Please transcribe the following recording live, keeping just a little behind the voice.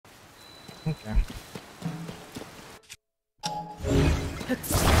Okay. I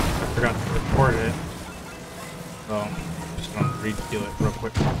forgot to record it, so I'm just gonna redo it real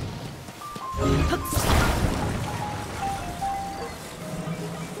quick.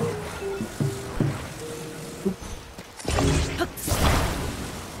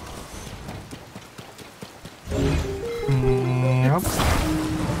 Yep.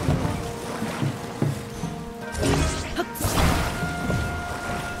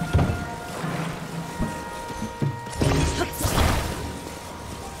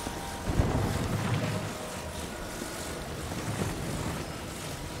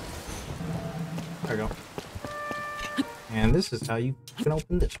 There we go. And this is how you can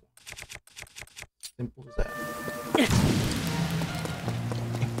open this one. Simple as that.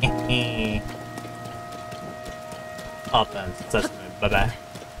 Offense, assessment, bye-bye.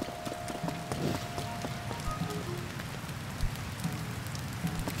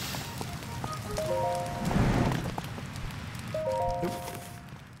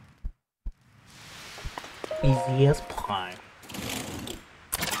 Easy as pie.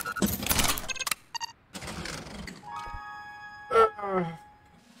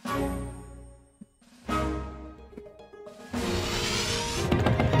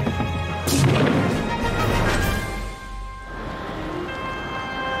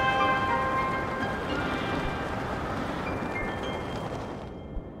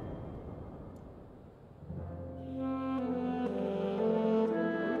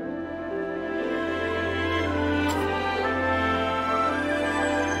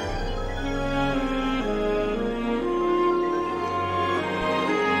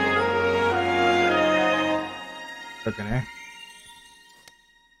 Looking here.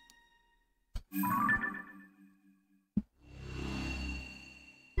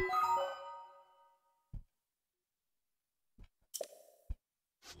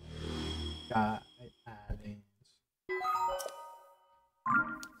 Got add-ins.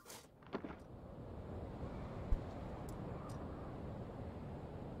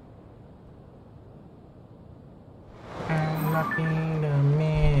 I'm knocking the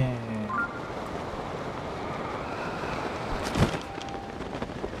man.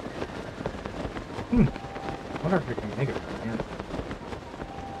 I wonder if we can make it from here.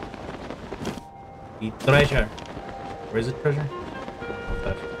 The treasure. Where is the treasure?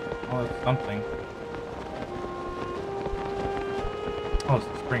 Oh, it's something. Oh, it's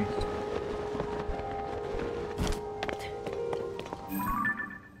the springs.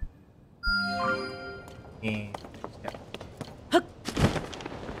 And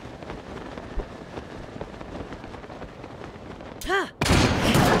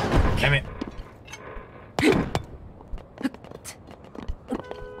damn it.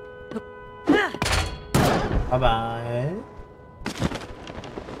 Bye-bye.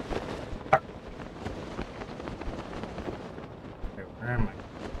 Okay, where am I?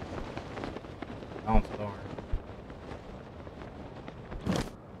 Balance door.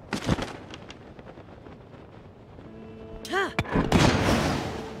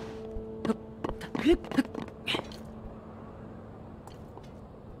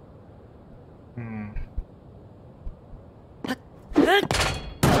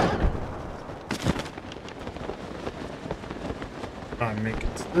 Try and make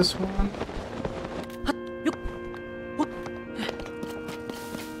it to this one.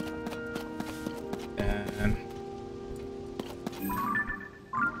 And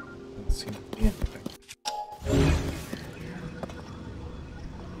doesn't seem to be anything.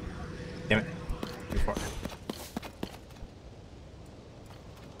 Damn it. Too far.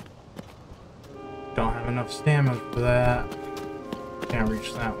 Don't have enough stamina for that. Can't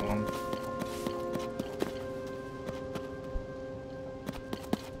reach that one.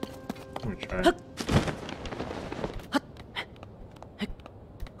 Let me try it.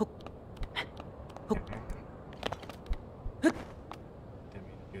 Didn't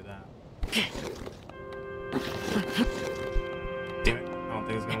mean to do that. Damn it. I don't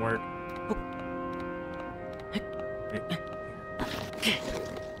think it's gonna work.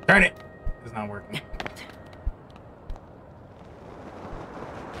 Darn it! It's not working.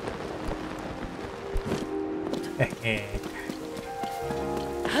 Hey.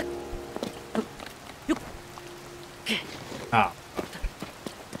 Oh.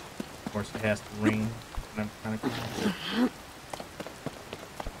 Of course it has to ring when I'm trying to climb.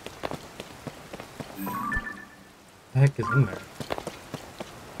 What the heck is in there?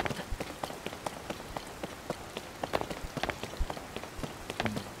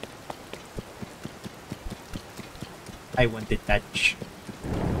 I want to touch.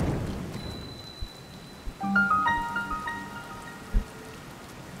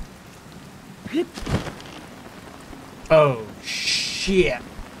 Oh, shit.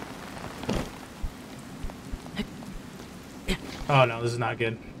 Oh, no, this is not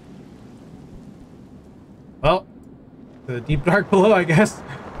good. Well, the deep dark below, I guess.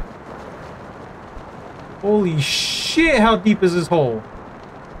 Holy shit, how deep is this hole?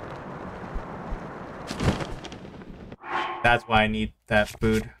 That's why I need that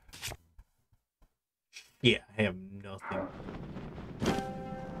food. Yeah, I have nothing.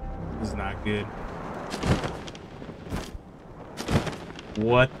 This is not good.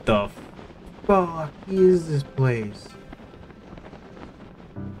 What the fuck is this place?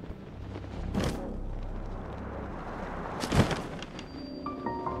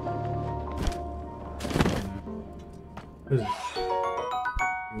 What is this?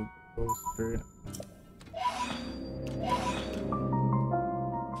 You go straight.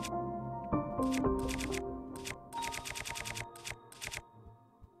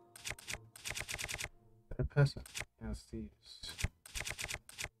 Did I pass it? Yeah, it's these.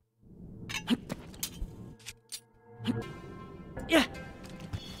 Yeah.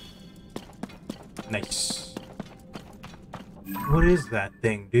 Nice. What is that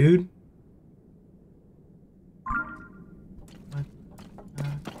thing, dude? What?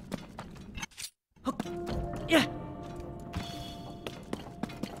 Yeah.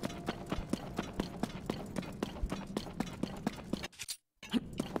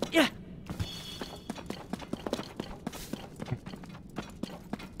 Yeah.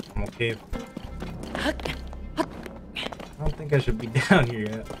 I'm okay. I don't think I should be down here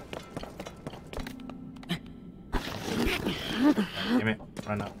yet. Damn it,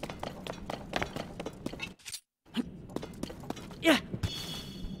 run up. Yeah.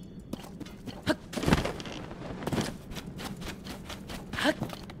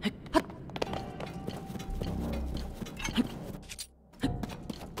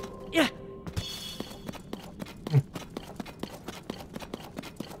 Yeah.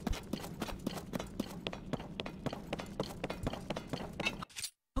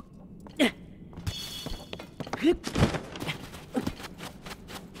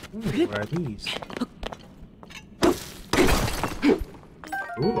 What are these?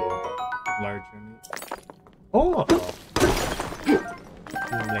 Ooh, large unit. Oh!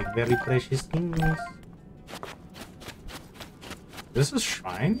 Like very precious things. This is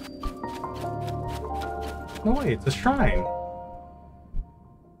shrine? No way, it's a shrine.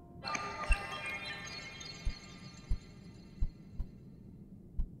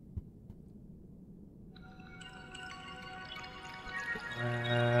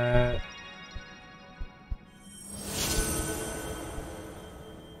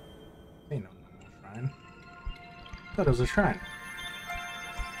 Ain't no normal shrine. I thought it was a shrine.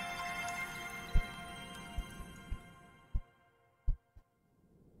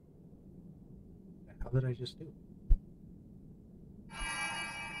 What the hell did I just do?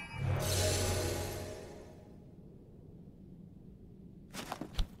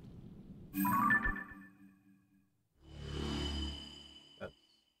 That's...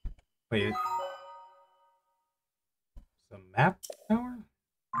 Wait, it's a map tower?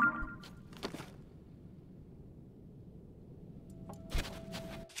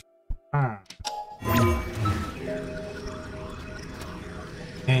 Huh.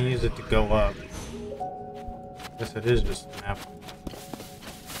 Can't use it to go up. Guess it is just an apple.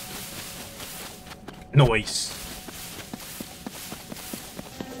 Noise.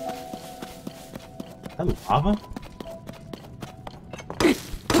 Is that lava?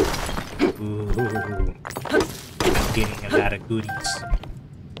 Ooh. Getting a lot of goodies.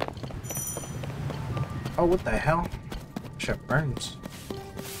 Oh, what the hell? Shit burns.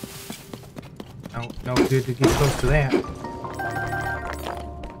 No good to get close to that.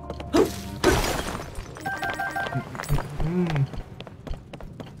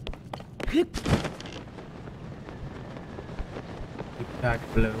 Keep back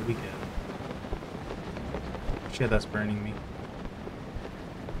below we go. Shit, that's burning me.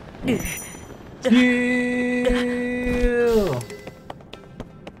 Chill!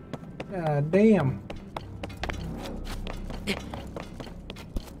 God damn.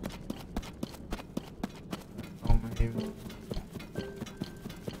 Oh my god.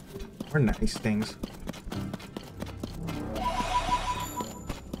 We're nice things.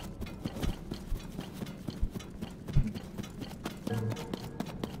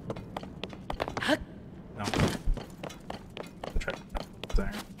 No. Try to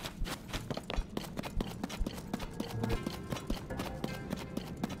there.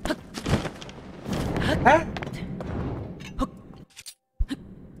 Huh?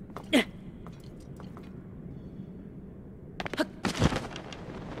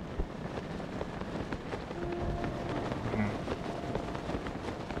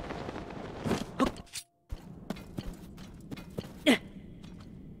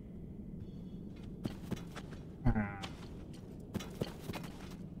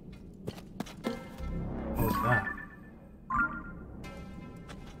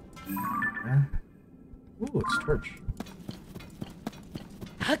 perch.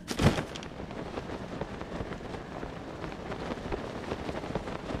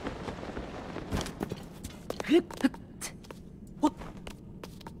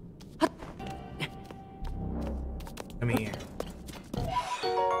 Come here.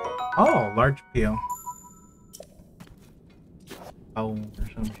 Oh, large peel. Oh, or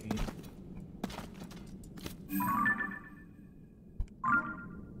some shit.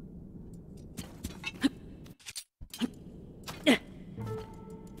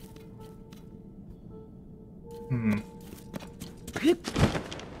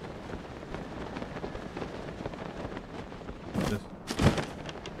 This.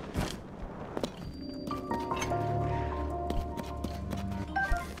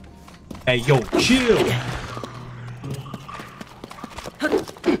 Hey, yo, chill!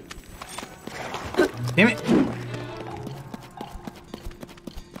 Damn it!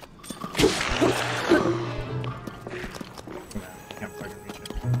 Can't fucking reach it.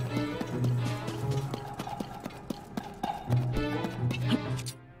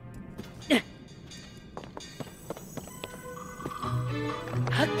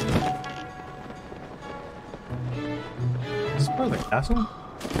 Is this part of the castle?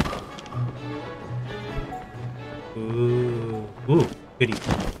 Ooh, ooh, goody.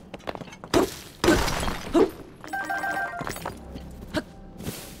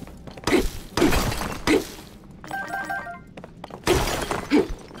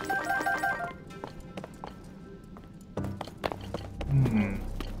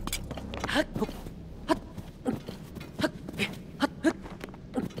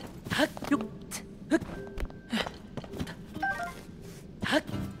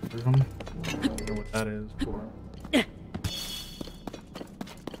 I don't know what that is for.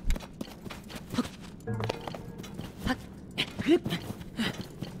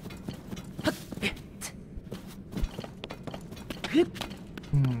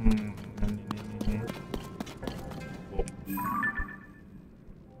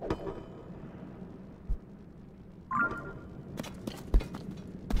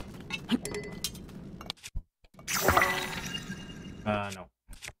 No.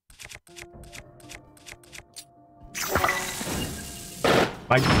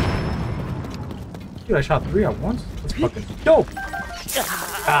 Bye. Dude, I shot 3 at once? That's fucking dope!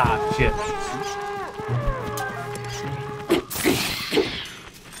 Ah, shit.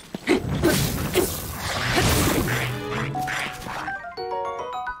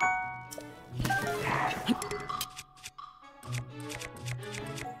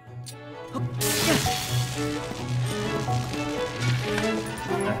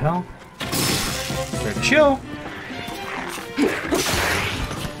 What the hell? Better chill!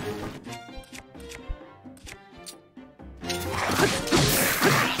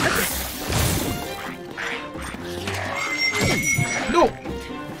 No!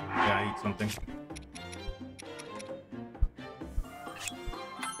 Yeah, eat something.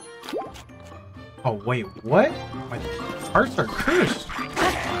 Oh, wait, what? My hearts are cursed!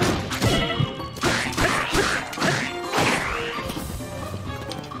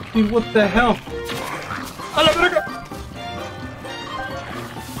 Dude, what the hell? A la verga!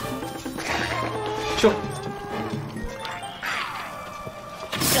 Chill.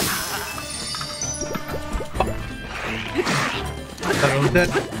 I thought I was dead.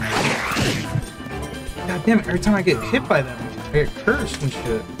 God damn it, every time I get hit by them, I get cursed and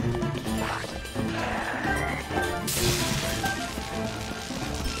shit.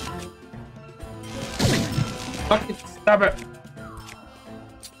 Fuck it, stop it.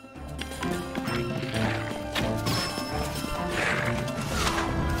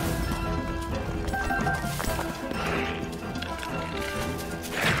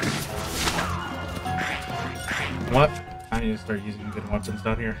 What? I need to start using good weapons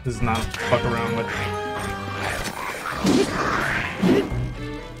down here. This is not fuck around with.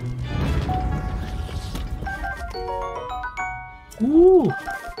 Ooh!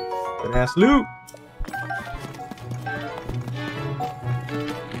 Good ass loot!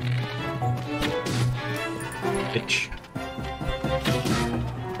 Bitch.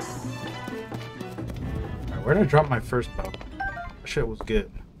 Alright, where did I drop my first bow? That shit was good.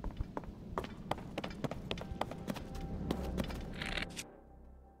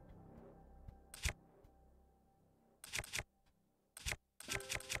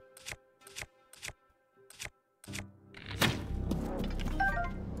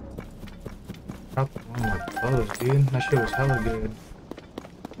 Dropped one of my bows, dude. That shit was hella good.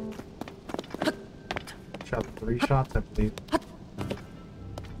 Shot 3 shots, I believe.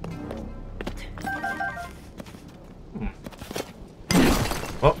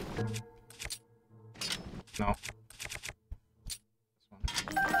 Oh. No.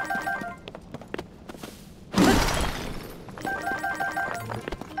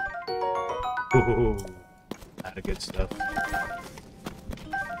 lot of good stuff.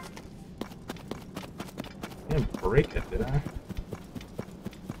 Didn't break it, did I?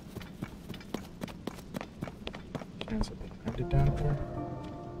 Chance of it down here.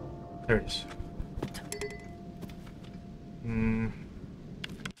 There it is.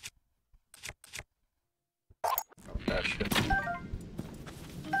 Oh, that shit.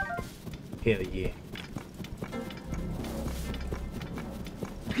 Hell yeah.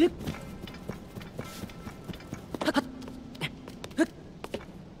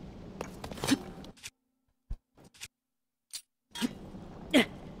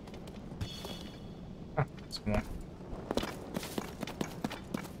 Come on.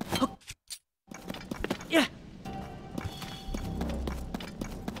 Yeah.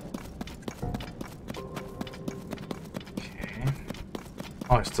 Okay.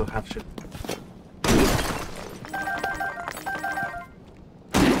 Oh, I still have shit.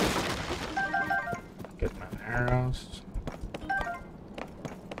 Get my arrows.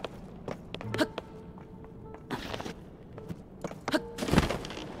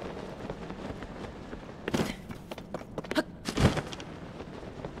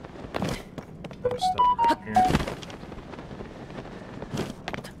 Stuff around here.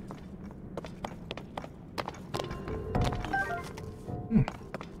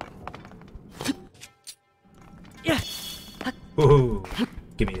 Yeah. Ooh,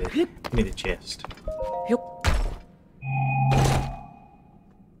 give me the chest. Yep.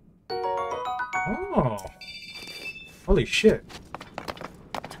 Oh, holy shit!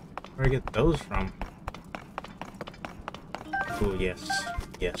 Where do I get those from? Oh yes,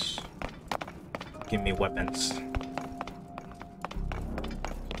 yes. Give me weapons.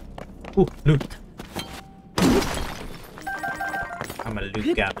 Ooh, loot. I'm a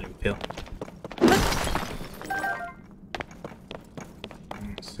loot goblin, Bill.